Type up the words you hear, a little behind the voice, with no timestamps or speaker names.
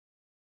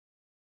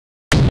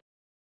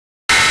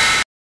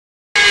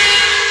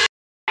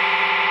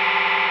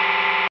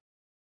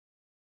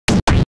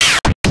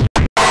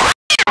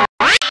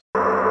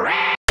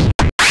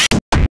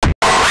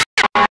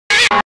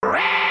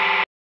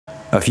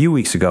A few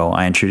weeks ago,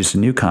 I introduced a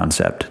new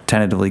concept,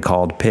 tentatively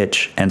called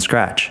pitch and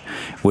scratch,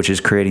 which is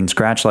creating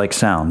scratch-like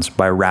sounds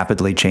by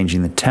rapidly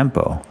changing the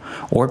tempo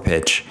or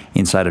pitch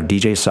inside of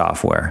DJ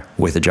software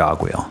with a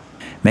jog wheel.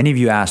 Many of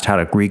you asked how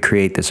to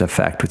recreate this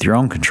effect with your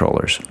own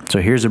controllers, so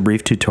here's a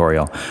brief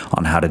tutorial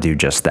on how to do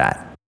just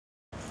that.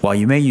 While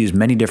you may use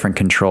many different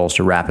controls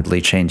to rapidly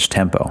change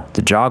tempo,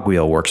 the jog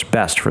wheel works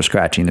best for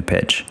scratching the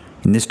pitch.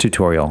 In this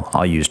tutorial,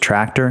 I'll use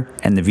Tractor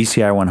and the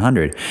VCI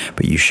 100,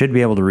 but you should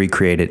be able to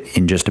recreate it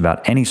in just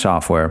about any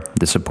software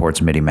that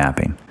supports MIDI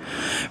mapping.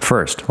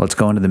 First, let's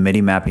go into the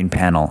MIDI mapping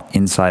panel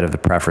inside of the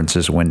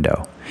Preferences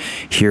window.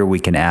 Here we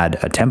can add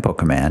a tempo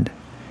command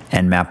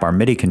and map our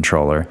MIDI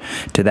controller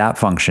to that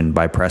function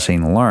by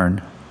pressing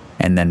Learn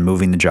and then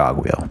moving the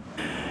jog wheel.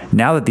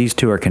 Now that these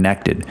two are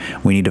connected,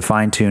 we need to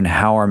fine-tune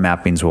how our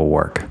mappings will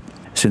work.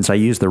 Since I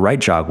used the right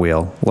jog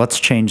wheel, let's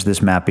change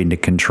this mapping to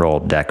Control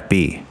Deck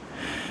B.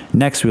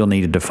 Next, we'll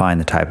need to define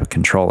the type of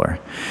controller.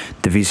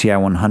 The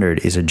VCI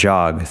 100 is a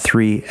jog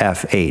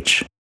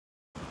 3FH.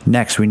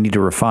 Next, we need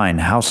to refine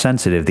how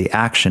sensitive the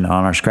action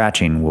on our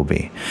scratching will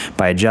be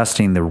by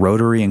adjusting the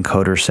rotary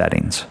encoder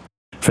settings.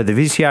 For the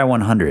VCI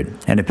 100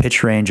 and a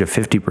pitch range of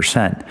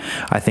 50%,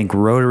 I think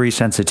rotary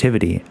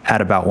sensitivity at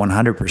about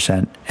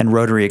 100% and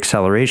rotary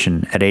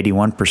acceleration at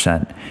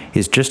 81%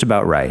 is just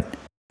about right.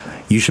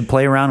 You should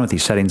play around with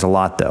these settings a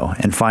lot though,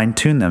 and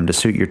fine-tune them to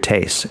suit your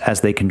tastes,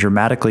 as they can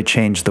dramatically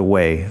change the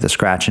way the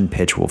scratch and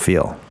pitch will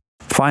feel.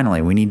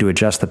 Finally, we need to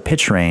adjust the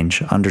pitch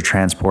range under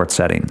transport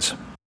settings.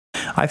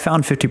 I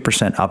found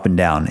 50% up and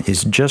down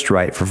is just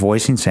right for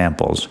voicing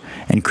samples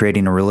and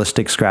creating a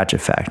realistic scratch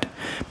effect,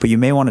 but you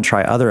may want to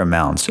try other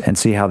amounts and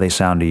see how they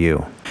sound to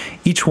you.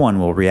 Each one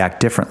will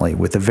react differently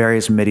with the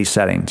various MIDI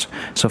settings,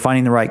 so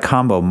finding the right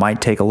combo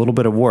might take a little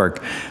bit of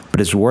work, but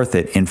is worth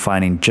it in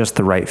finding just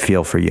the right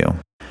feel for you.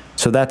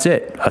 So that's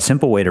it, a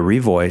simple way to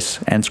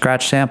revoice and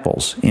scratch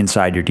samples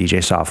inside your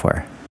DJ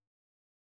software.